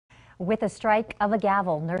With a strike of a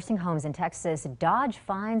gavel, nursing homes in Texas dodge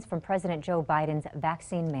fines from President Joe Biden's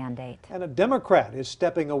vaccine mandate. And a Democrat is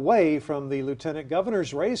stepping away from the lieutenant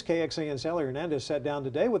governor's race. KXAN's Hernandez sat down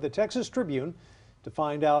today with the Texas Tribune to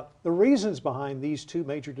find out the reasons behind these two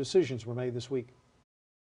major decisions were made this week.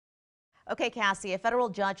 Okay, Cassie, a federal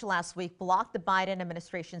judge last week blocked the Biden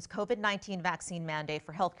administration's COVID-19 vaccine mandate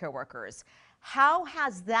for healthcare workers. How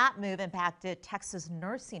has that move impacted Texas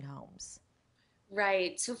nursing homes?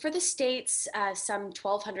 Right. So for the state's some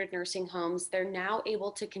 1,200 nursing homes, they're now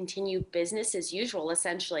able to continue business as usual,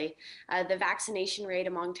 essentially. The vaccination rate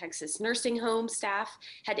among Texas nursing home staff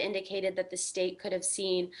had indicated that the state could have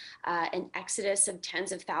seen an exodus of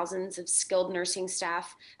tens of thousands of skilled nursing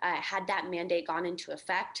staff had that mandate gone into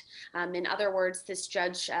effect. In other words, this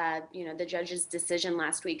judge, the judge's decision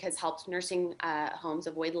last week has helped nursing homes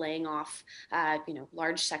avoid laying off,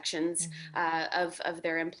 large sections of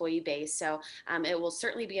their employee base. So it will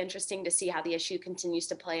certainly be interesting to see how the issue continues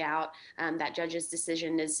to play out. That judge's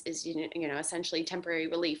decision is essentially temporary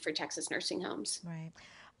relief for Texas nursing homes. Right.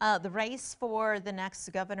 The race for the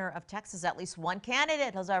next governor of Texas, at least one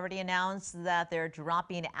candidate has already announced that they're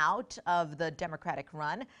dropping out of the Democratic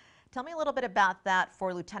run. Tell me a little bit about that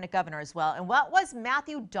for lieutenant governor as well. And what was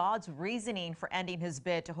Matthew Dodd's reasoning for ending his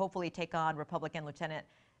bid to hopefully take on Republican Lieutenant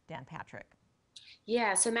Dan Patrick?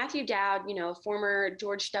 Yeah, so Matthew Dowd, a former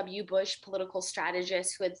George W. Bush political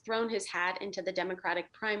strategist who had thrown his hat into the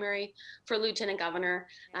Democratic primary for lieutenant governor,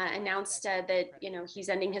 announced that, he's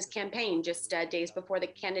ending his campaign just days before the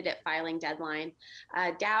candidate filing deadline.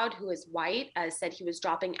 Dowd, who is white, said he was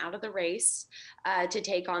dropping out of the race to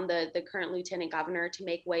take on the current lieutenant governor to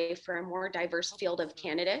make way for a more diverse field of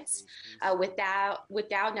candidates. With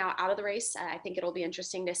Dowd now out of the race, I think it'll be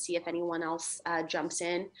interesting to see if anyone else jumps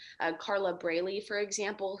in. Carla Braley, for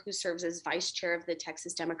example, who serves as vice chair of the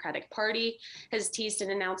Texas Democratic Party, has teased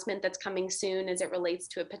an announcement that's coming soon as it relates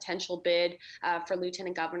to a potential bid for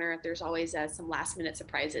lieutenant governor. There's always some last minute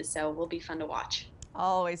surprises, so it will be fun to watch.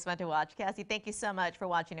 Always fun to watch. Cassie, thank you so much for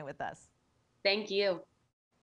watching it with us. Thank you.